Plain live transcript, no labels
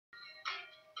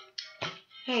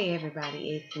Hey everybody,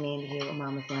 it's Mandy here with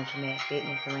Mama's Laundromat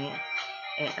Fitness Rant.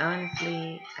 And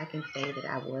honestly, I can say that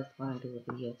I was going to do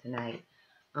a video tonight.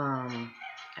 I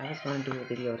was going to do a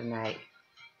video tonight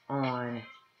on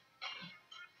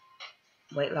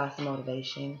weight loss and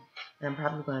motivation. And I'm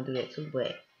probably going to do that too,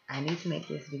 but I need to make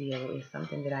this video. It's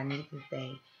something that I need to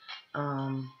say.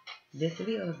 This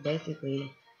video is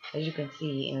basically, as you can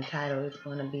see in the title, it's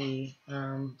going to be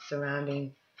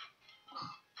surrounding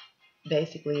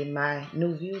basically my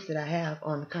new views that I have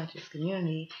on the conscious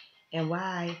community and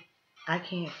why I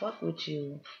can't fuck with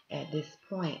you at this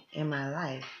point in my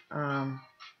life. I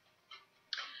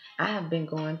have been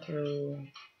going through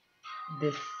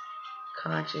this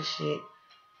conscious shit,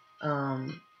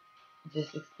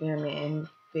 just experimenting,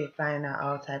 finding out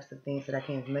all types of things that I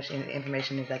can, as much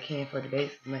information as I can for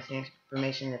debates, as much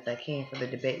information as I can for the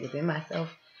debate within myself.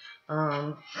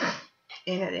 And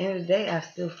at the end of the day, I've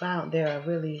still found there are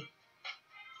really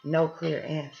no clear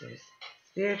answers.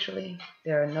 Spiritually,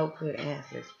 there are no clear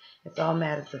answers. It's all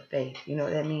matters of faith. You know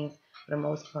what that means? For the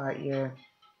most part, you're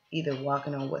either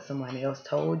walking on what somebody else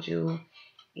told you,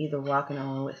 either walking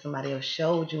on what somebody else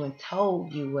showed you and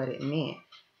told you what it meant.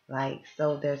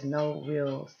 So there's no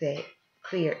real set,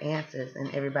 clear answers,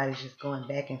 and everybody's just going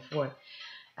back and forth.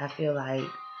 I feel like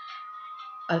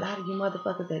a lot of you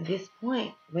motherfuckers at this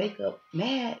point wake up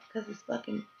mad because it's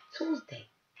fucking Tuesday.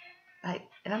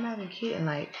 And I'm not even kidding.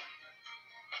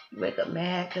 You wake up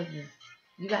mad because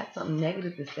you got something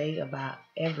negative to say about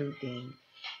everything.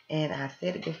 And I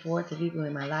said it before to people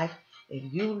in my life,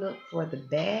 if you look for the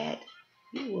bad,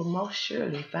 you will most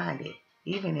surely find it.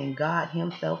 Even in God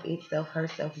himself, itself,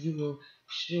 herself, you will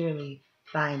surely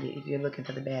find it if you're looking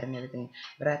for the bad and everything.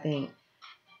 But I think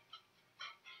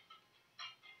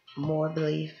more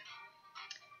belief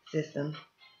system,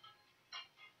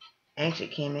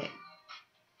 ancient Kemet,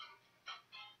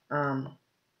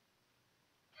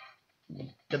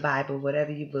 the Bible,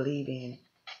 whatever you believe in,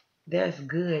 there's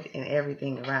good in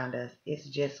everything around us. It's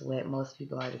just what most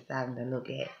people are deciding to look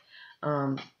at.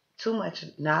 Too much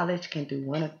knowledge can do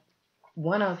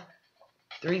one of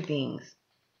three things.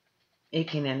 It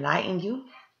can enlighten you.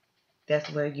 That's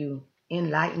where you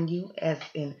enlighten you, as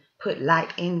in put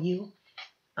light in you.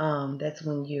 That's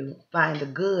when you find the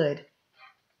good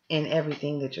in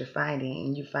everything that you're finding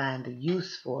and you find the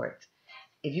use for it.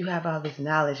 If you have all this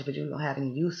knowledge but you don't have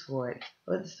any use for it,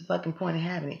 what's the fucking point of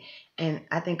having it? And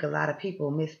I think a lot of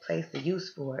people misplace the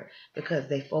use for it because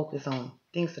they focus on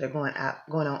things that are going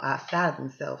on outside of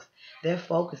themselves. They're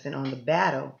focusing on the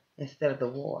battle instead of the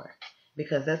war,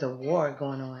 because there's a war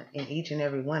going on in each and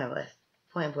every one of us.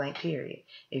 Point blank, period.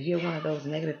 If you're one of those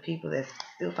negative people that's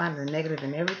still finding the negative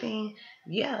in everything,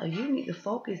 yeah, you need to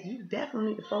focus. You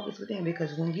definitely need to focus within,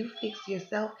 because when you fix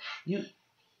yourself,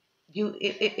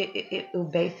 it will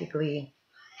basically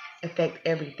affect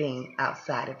everything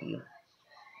outside of you.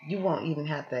 You won't even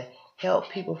have to help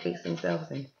people fix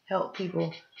themselves and help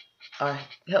people or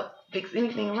help fix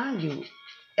anything around you.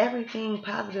 Everything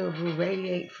positive will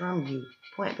radiate from you.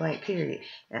 Point blank, period.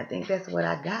 And I think that's what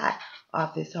I got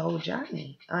off this whole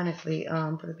journey. Honestly,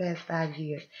 for the past 5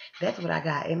 years, that's what I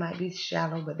got. It might be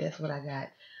shallow, but that's what I got.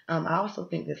 I also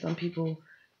think that some people,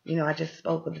 I just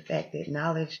spoke of the fact that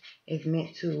knowledge is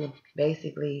meant to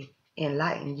basically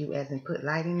enlighten you, as in put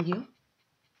light in you.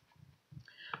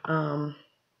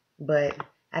 But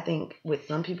I think with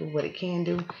some people, what it can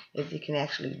do is it can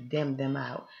actually dim them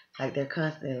out. Like they're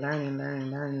constantly learning.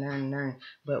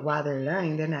 But while they're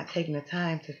learning, they're not taking the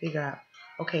time to figure out,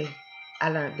 okay, I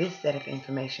learned this set of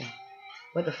information.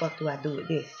 What the fuck do I do with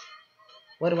this?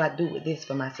 What do I do with this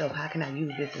for myself? How can I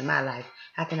use this in my life?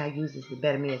 How can I use this to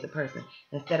better me as a person?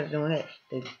 Instead of doing that,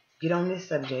 they get on this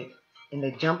subject and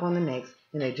they jump on the next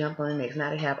and they jump on the next.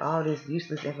 Now they have all this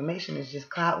useless information that's just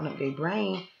clouding up their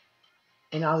brain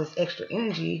and all this extra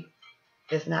energy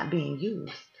that's not being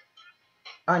used,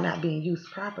 or not being used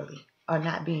properly, or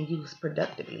not being used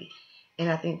productively.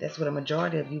 And I think that's what a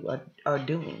majority of you are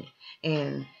doing.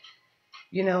 And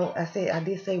I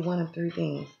did say one of three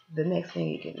things. The next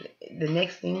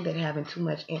thing that having too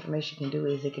much information can do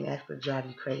is it can actually drive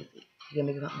you crazy. You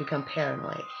can become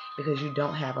paranoid because you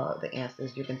don't have all the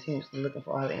answers. You're continuously looking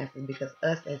for all the answers, because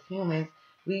us as humans,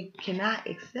 we cannot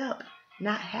accept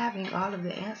not having all of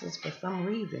the answers for some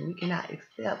reason. We cannot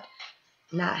accept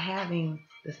not having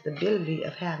the stability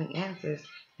of having answers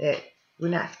that we're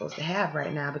not supposed to have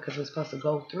right now, because we're supposed to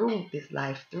go through this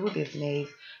life, through this maze,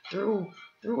 through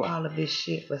all of this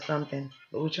shit for something,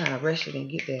 but we're trying to rush it and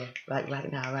get there, like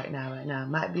right now.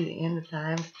 Might be the end of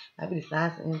times, might be the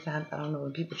signs of end times. I don't know,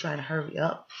 when people trying to hurry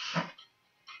up.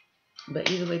 But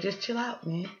either way, just chill out,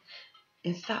 man,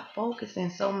 and stop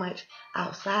focusing so much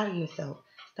outside of yourself.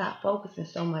 Stop focusing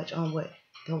so much on what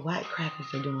the white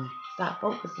crackers are doing. Stop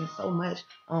focusing so much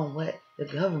on what the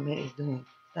government is doing.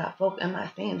 I'm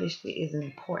not saying this shit isn't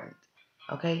important.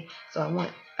 Okay? So I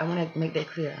want to make that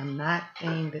clear. I'm not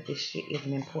saying that this shit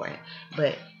isn't important.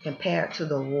 But compared to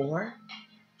the war,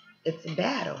 it's a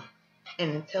battle.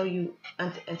 And until you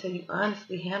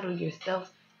honestly handle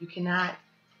yourself, you cannot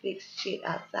fix shit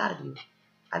outside of you.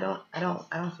 I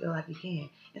don't feel like you can.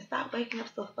 And stop waking up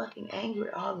so fucking angry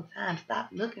all the time. Stop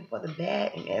looking for the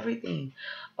bad in everything.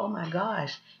 Oh my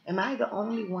gosh. Am I the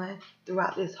only one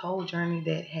throughout this whole journey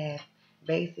that has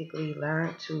basically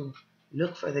learned to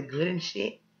look for the good in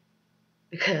shit?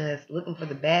 Because looking for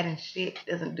the bad in shit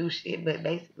doesn't do shit but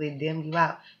basically dim you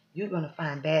out. You're gonna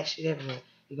find bad shit everywhere.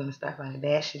 You're gonna start finding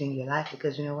bad shit in your life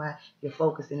because you know why? You're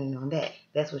focusing in on that.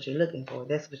 That's what you're looking for.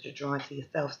 That's what you're drawing to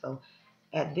yourself. So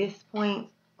at this point,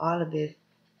 all of this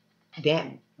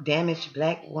damaged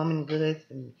black woman goods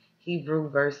and Hebrew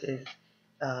versus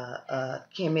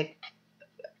Kemet,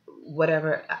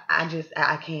 whatever. I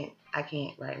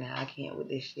can't right now. I can't with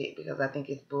this shit because I think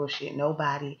it's bullshit.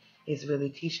 Nobody is really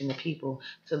teaching the people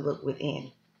to look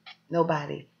within.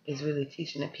 Nobody is really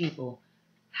teaching the people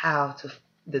how to.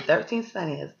 The 13th son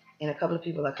is, and a couple of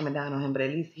people are coming down on him, but at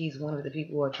least he's one of the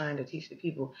people who are trying to teach the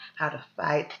people how to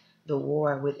fight the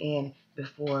war within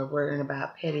before worrying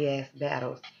about petty ass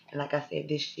battles. And like I said,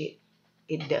 this shit,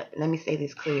 it does. Let me say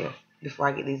this clear before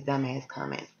I get these dumbass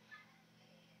comments.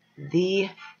 The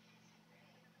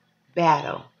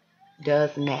battle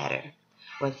does matter.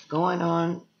 What's going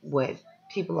on, what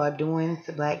people are doing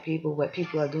to black people, what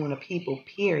people are doing to people,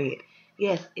 period.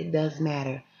 Yes, it does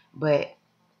matter. But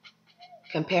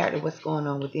compared to what's going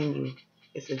on within you,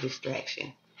 it's a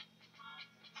distraction.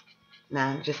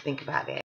 Now, just think about that.